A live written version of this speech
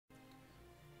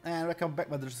And welcome back,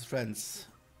 my delicious friends.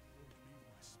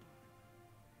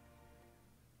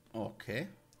 Okay.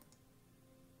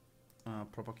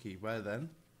 Proper key. Well then.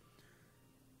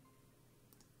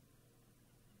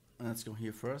 Let's go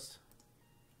here first.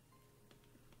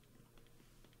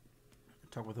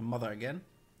 Talk with the mother again.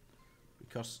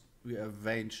 Because we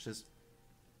arranged this.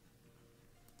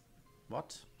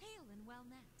 What? Hail and well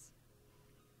met.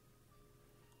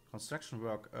 Construction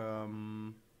work.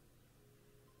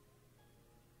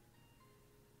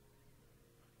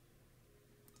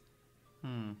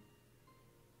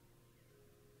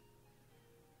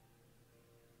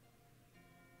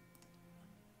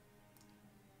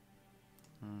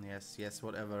 Yes,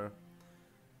 whatever.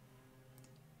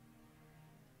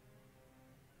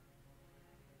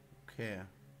 Okay.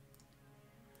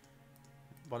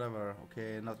 Whatever.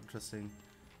 Okay, not interesting.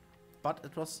 But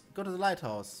it was go to the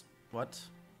lighthouse. What?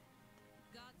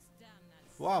 God's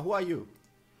damnness. Wow, who are you?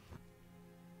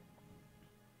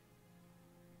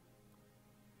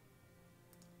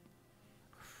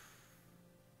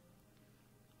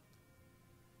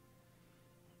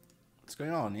 What's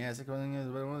going on? Yes,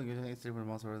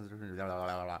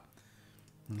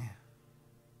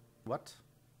 what?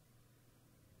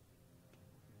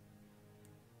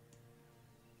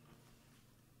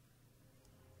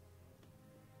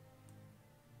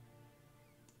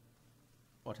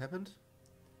 What happened?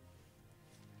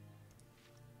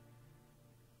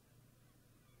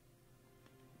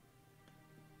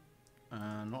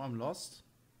 No, I'm lost.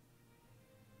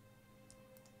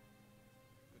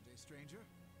 Good day, stranger.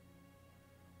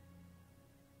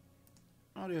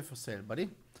 What do you have for sale, buddy?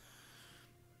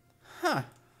 Huh.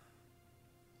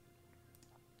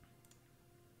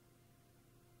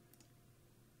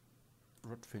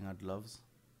 Rotfinger gloves.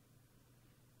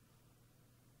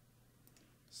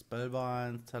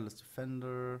 Spellbind, Tireless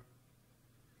Defender.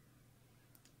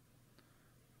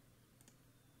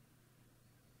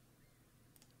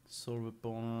 Soul Whip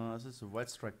bonus. Is this a White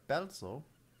Strike belt though?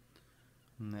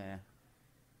 Nah.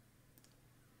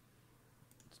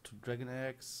 It's 2 Dragon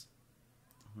Eggs.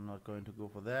 I'm not going to go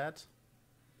for that.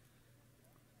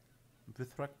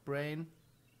 Vithrak Brain.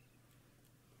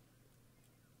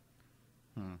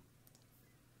 I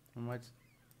might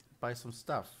buy some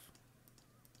stuff.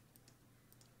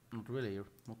 Not really.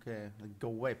 Okay, go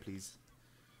away, please.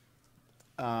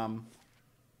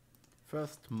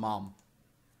 First, mom.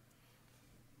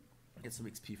 Get some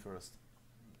XP first.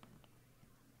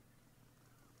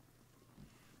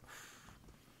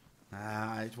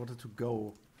 I wanted to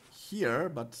go here,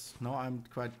 but now I'm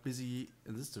quite busy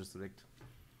in this district.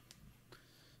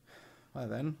 Well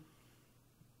then,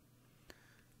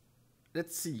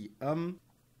 let's see.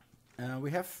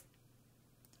 We have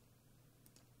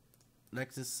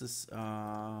like this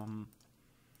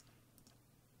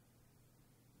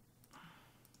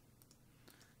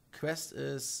quest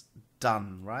is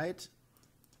done, right?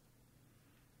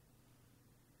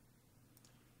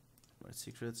 Right,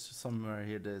 secrets somewhere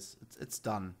here. It's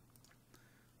done.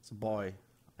 It's a boy.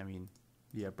 I mean,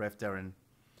 yeah, Brave Darren.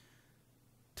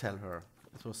 Tell her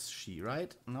it was she,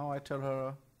 right? Now I tell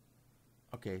her.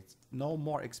 Okay, no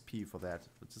more XP for that,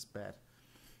 which is bad.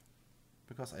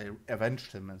 Because I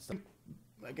avenged him and stuff.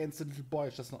 Against the little boy,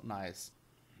 it's just not nice.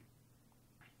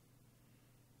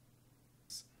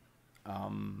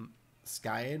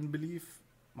 Sky, I believe,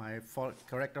 my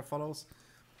character follows.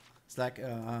 It's like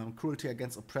cruelty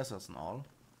against oppressors and all.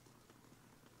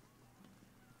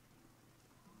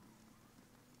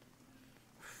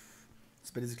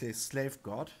 It's basically a slave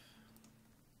god.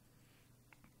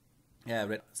 Yeah, I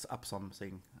read up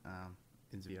something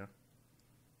in the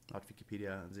not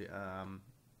Wikipedia, the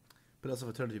Pillars of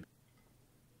Eternity.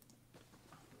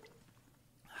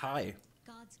 Hi.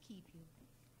 Gods keep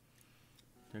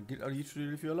you. I'll usually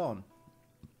leave you alone.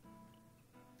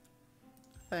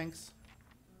 Thanks.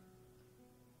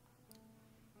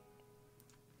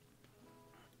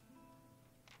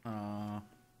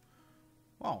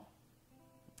 Wow.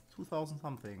 2000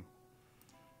 something.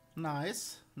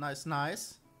 Nice.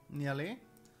 Nice. Nearly.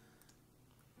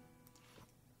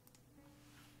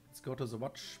 Let's go to the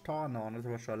watchtower. No, not the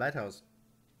watchtower. Lighthouse.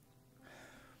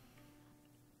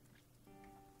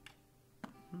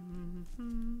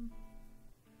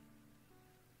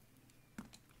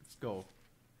 Let's go.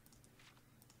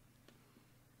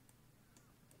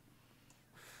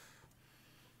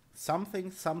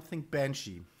 Something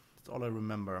Banshee. That's all I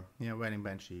remember. Yeah, raining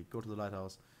Banshee. Go to the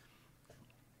lighthouse.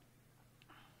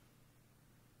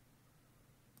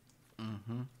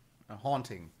 A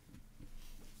haunting.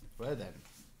 Well then.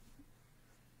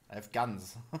 I have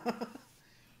guns.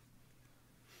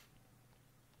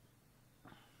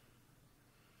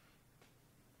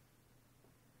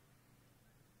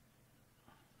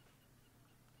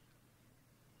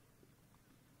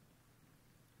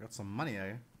 Got some money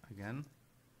again.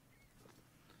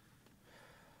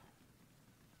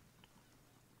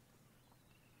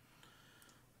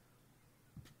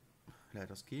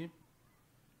 Lighthouse key.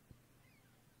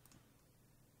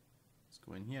 Let's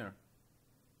go in here.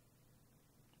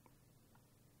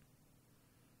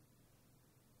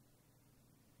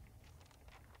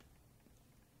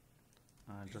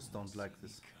 I just don't like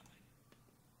this.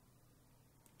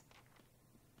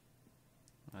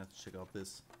 Let's check out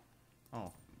this.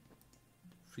 Oh.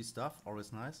 Free stuff,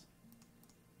 always nice.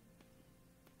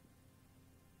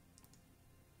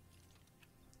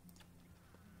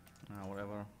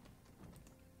 Whatever.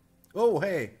 Oh,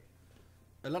 hey!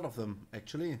 A lot of them,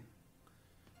 actually.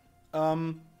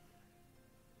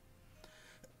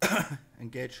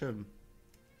 Engage him.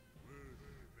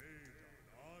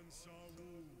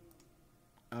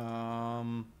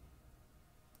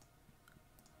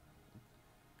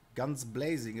 Guns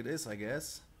blazing it is, I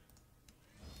guess.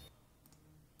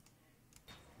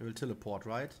 He will teleport,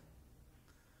 right?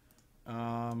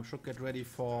 Should get ready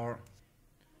for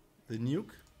the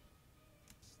nuke.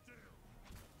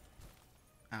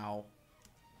 Ow.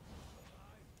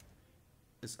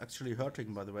 It's actually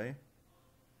hurting, by the way.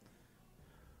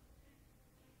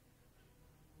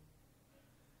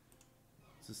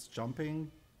 Is this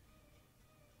jumping?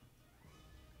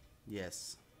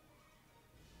 Yes.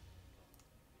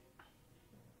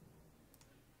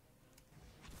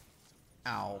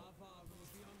 Ow.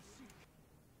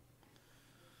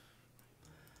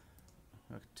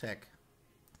 Attack.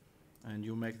 And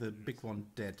you make the big one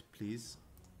dead, please.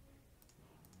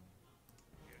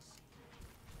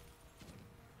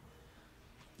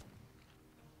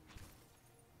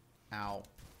 Ow.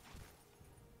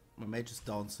 My mage is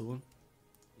down soon.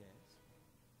 Yes.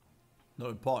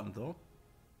 Not important though.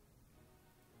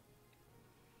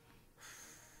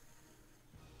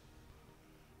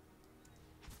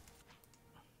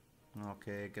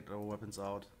 Okay, get our weapons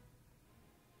out.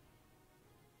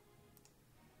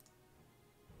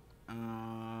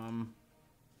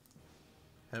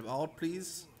 Help out,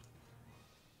 please.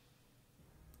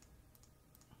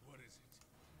 What is it?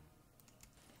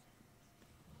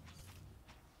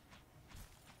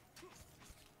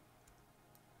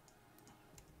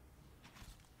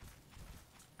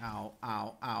 Ow,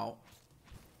 ow, ow.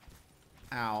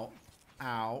 Ow,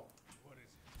 ow. What is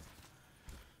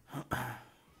it?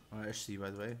 Where is she, by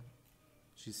the way?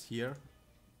 She's here.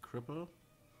 Cripple.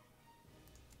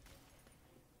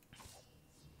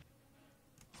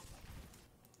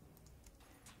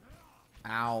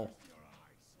 Ow.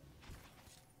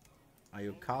 Are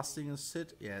you casting a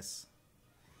sit? Yes.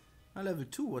 Level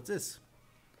 2, what's this?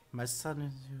 My son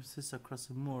and your sister cross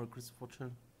the moor, Chris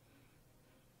Fortune.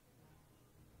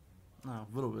 Ah,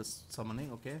 Willow is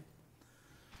summoning, okay.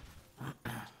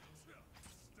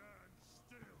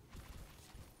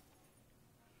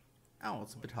 Oh,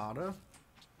 it's a bit harder.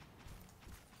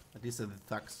 At least they're the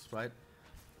thugs, right?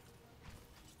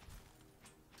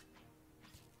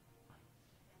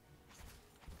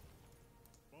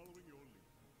 Following your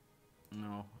lead.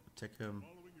 No, attack him.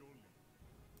 Following your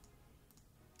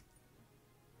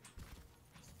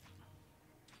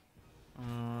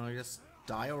lead. Just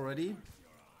die already.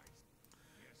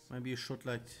 Maybe you should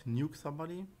like nuke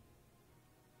somebody.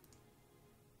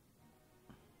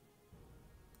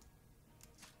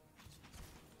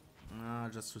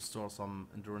 Just restore some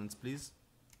endurance, please.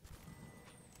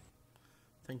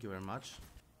 Thank you very much.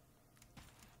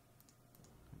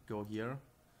 Go here.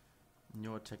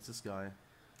 You attack this guy.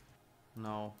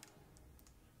 No.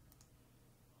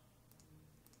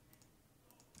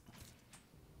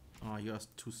 Oh, you are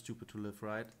too stupid to live,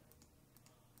 right?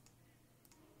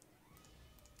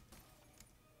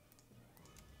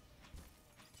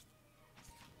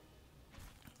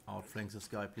 Outflank this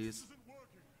guy, please.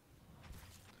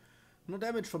 No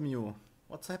damage from you.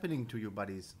 What's happening to you,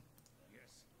 buddies? Yes.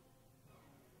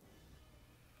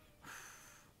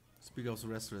 Speak of the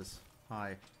restless.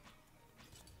 Hi.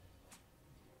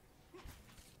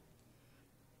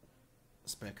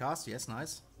 Spell cast, yes,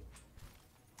 nice.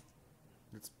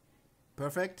 That's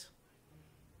perfect.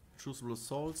 Crucible of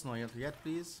Souls, not yet,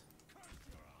 please.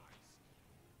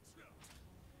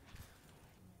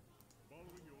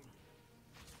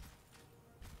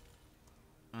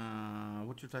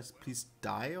 Would you guys please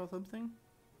die or something?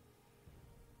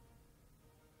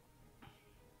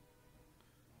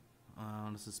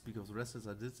 This is Speak of the Restless,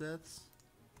 I did that.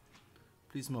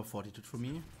 Please more fortitude for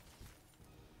me.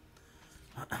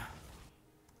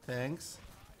 Thanks.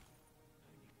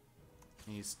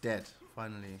 He's dead,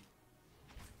 finally.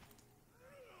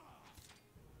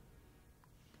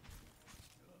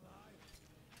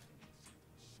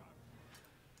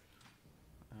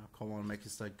 Come on, make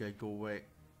this guy go away.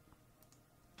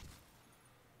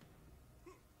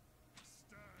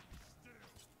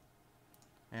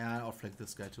 Yeah, I'll flank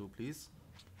this guy too, please.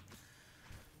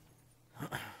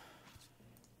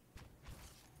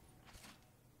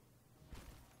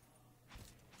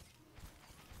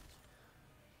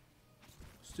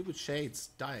 Stupid shades,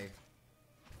 die.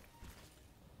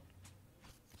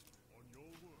 On your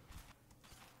word.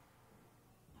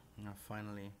 Yeah,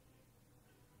 finally.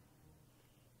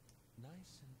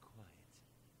 Nice and quiet.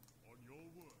 On your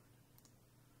word.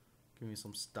 Give me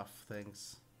some stuff,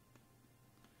 thanks.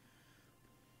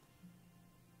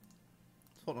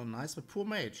 It's not nice, but poor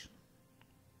mage.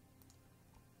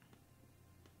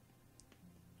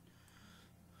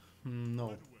 No.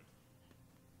 Onward.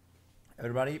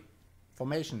 Everybody,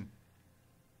 formation.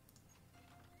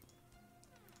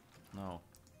 No.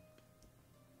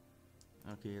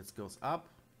 Okay, it goes up.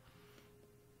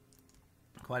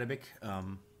 Quite a big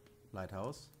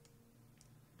lighthouse.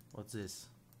 What's this?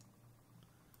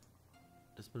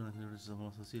 This building is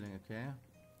almost the ceiling, okay.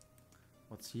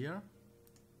 What's here?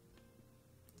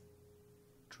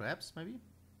 Traps, maybe?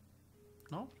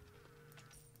 No?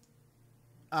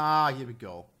 Ah, here we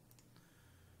go.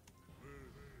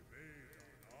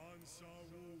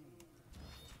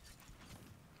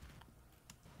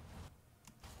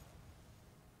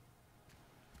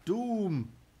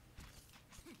 Doom!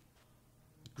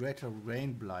 Greater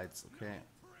rain blights, okay.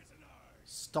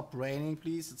 Stop raining,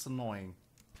 please, it's annoying.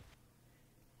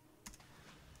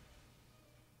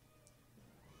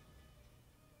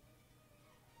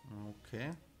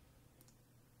 Okay.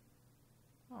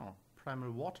 Oh,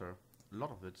 primal water. A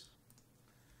lot of it.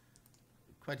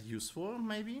 Quite useful,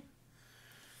 maybe.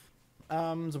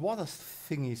 The water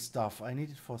thingy stuff, I need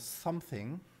it for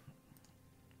something.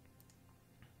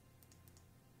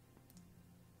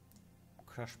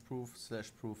 Crush proof, slash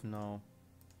proof, no.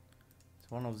 It's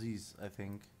one of these, I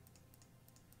think.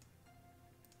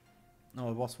 No,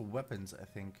 it was for weapons, I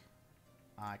think.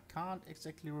 I can't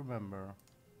exactly remember.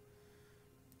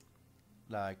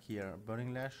 Like here,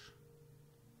 burning lash.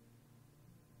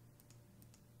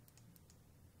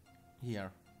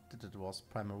 Here, it was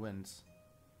primal winds.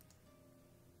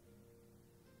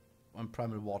 And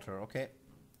primal water, okay.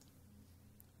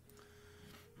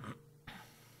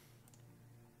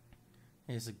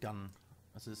 Here's a gun.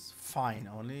 This is fine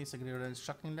only. Secondary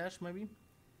shocking lash, maybe?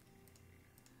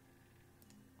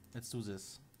 Let's do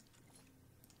this.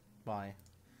 Bye.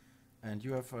 And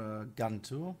you have a gun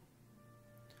too.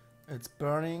 It's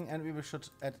burning and we should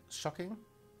add shocking.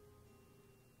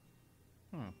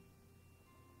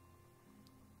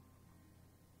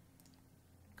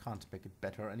 Can't make it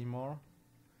better anymore.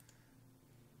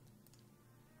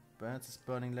 Burns is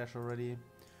burning lash already.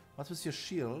 What's with your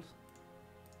shield?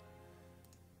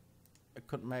 I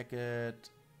could make it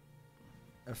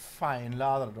a fine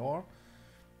ladder door.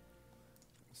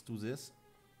 Let's do this.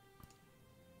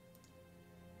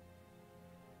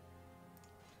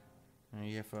 And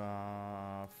you have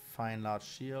a fine large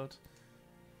shield.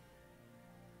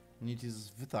 You need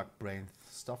this Vithak brain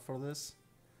stuff for this.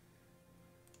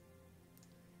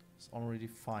 It's already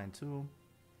fine too.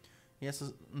 He has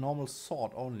a normal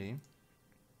sword only.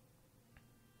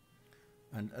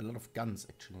 And a lot of guns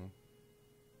actually.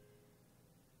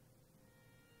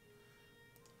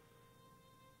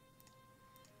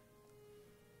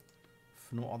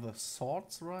 No other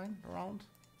swords around.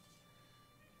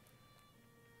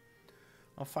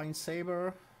 A fine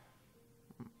saber.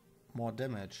 More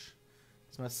damage.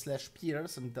 It's my slash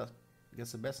pierce, and I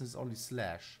guess the best is only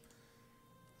slash.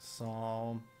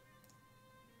 So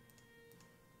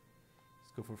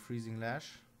let's go for freezing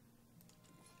lash.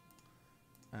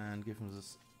 And give him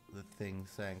the thing,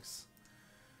 thanks.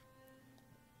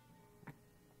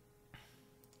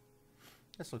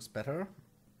 This looks better.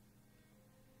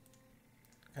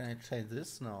 Can I change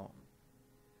this? No.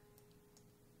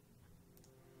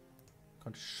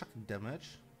 Got shocking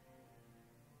damage.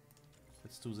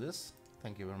 Let's do this.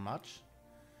 Thank you very much.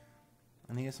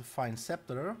 And here's a fine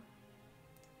scepter.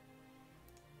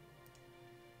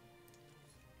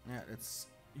 Yeah, let's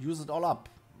use it all up,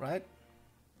 right?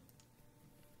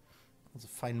 It's a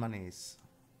fine monies.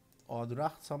 Or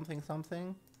Dracht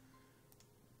something.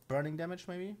 Burning damage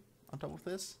maybe on top of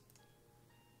this.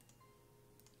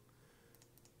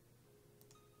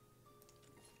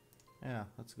 Yeah,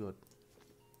 that's good.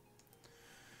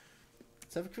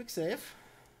 Let's have a quick save.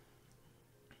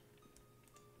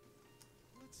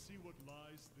 Let's see what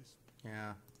lies this way.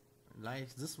 Yeah,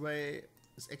 like this way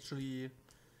is actually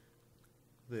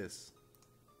this.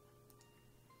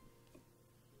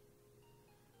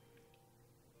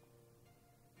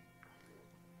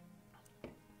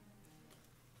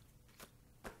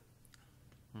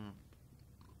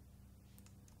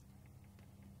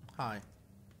 Hi.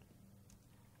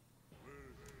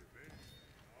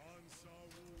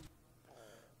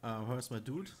 Where's my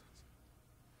dude?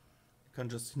 Can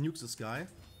just nuke this guy.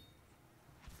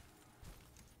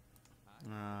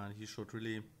 He should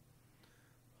really.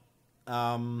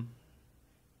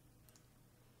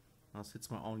 This hits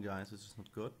my own guys, which is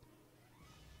not good.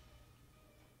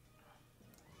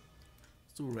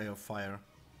 Let's do a ray of fire.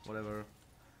 Whatever.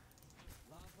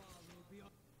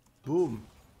 Boom!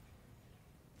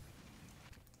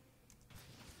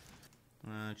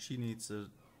 She needs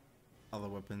other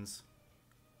weapons.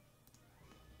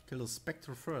 Kill the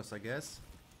Spectre first, I guess.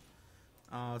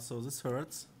 So this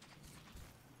hurts.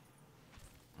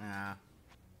 Yeah,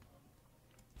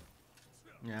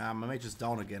 my mage is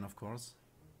down again, of course.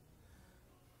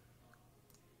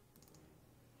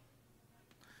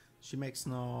 She makes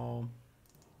no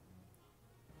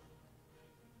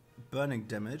burning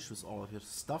damage with all of your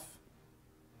stuff.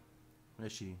 Where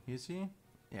is she? Here is she?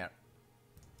 Yeah.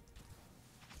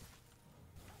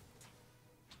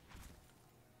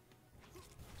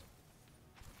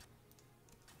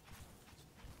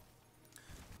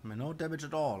 No damage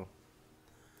at all.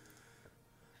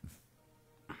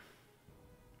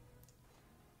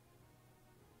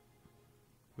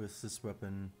 With this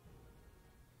weapon.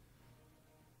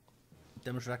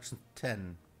 Damage reduction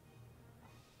 10.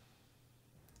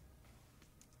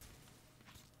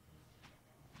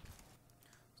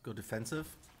 Let's go defensive.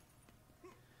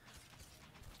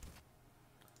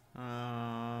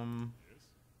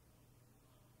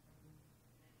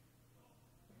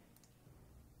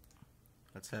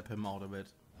 Let's help him out a bit.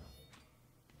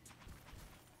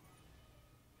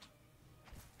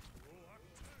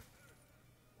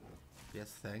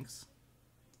 Yes, thanks.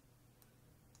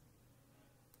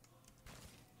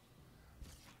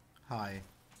 Hi.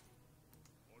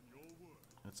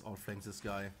 Let's outflank this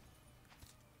guy.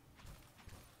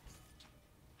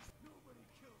 Nobody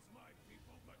kills my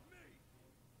people but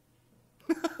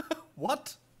me.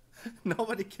 What?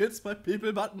 Nobody kills my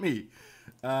people but me.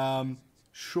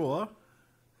 Sure.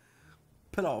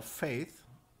 Pillar of Faith.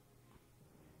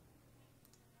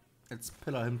 Let's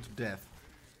pillar him to death.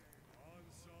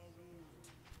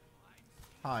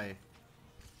 Hi.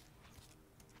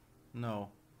 No.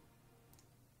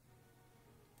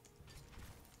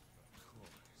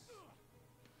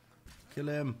 Kill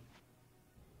him.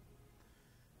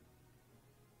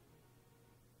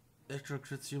 Extra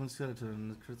crits human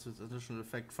skeleton. Crits with additional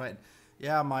effect frightened.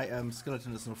 Yeah, my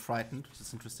skeleton is not frightened, which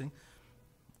is interesting.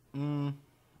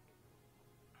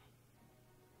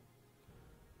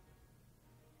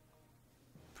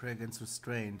 Pray against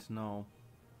restraint. No.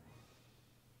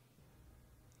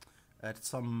 Add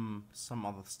some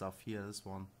other stuff here. This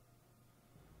one.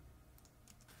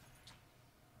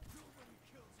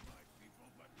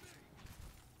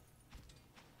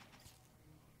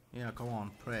 Yeah, come on,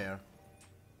 prayer.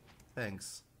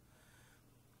 Thanks.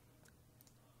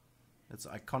 It's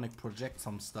iconic. Project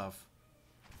some stuff.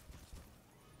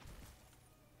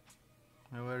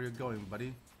 Now, where are you going,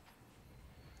 buddy?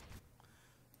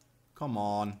 Come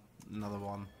on, another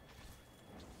one.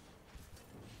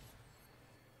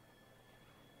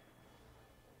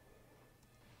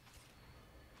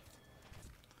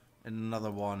 And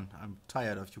another one. I'm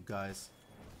tired of you guys.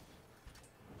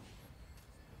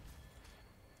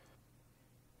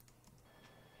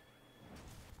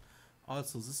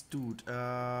 Also, this dude,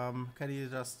 can he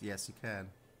just... Yes, he can.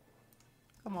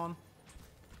 Come on.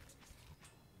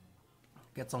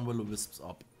 Get some will-o-wisps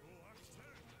up.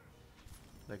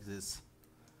 Like this.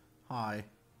 Hi.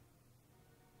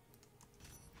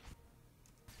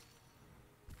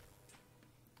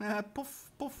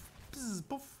 Poof, poof, bzz,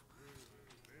 poof.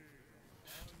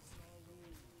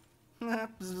 Bzz,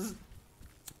 bzz.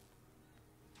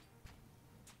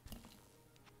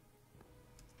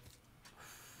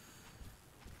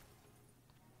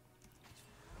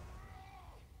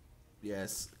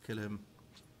 Yes, kill him.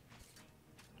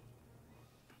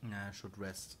 Yeah, I should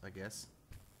rest, I guess.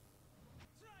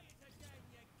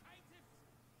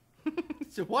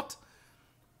 So what?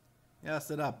 Yeah,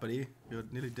 stand up, buddy. You're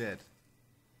nearly dead.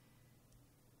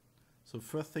 So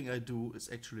first thing I do is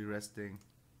actually resting.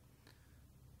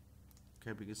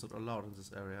 Camping is not allowed in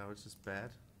this area, which is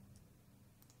bad.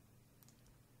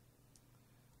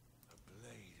 A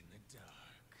blade in the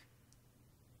dark.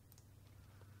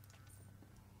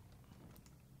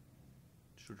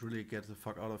 Should really get the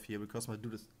fuck out of here because my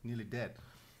dude is nearly dead.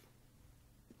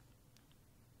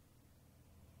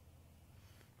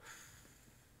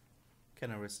 Can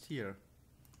I rest here?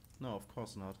 No, of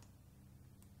course not.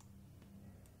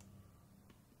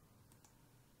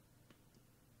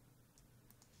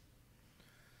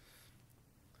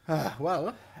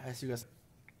 Well, as you guys,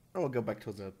 I will go back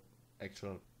to the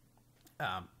actual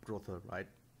brothel, right?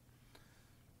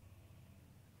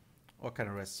 Or kind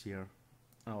of rest here.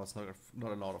 Oh, it's not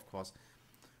a lot, of course.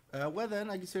 Well then,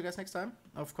 I see you guys next time.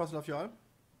 Of course, love you all.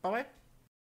 Bye bye.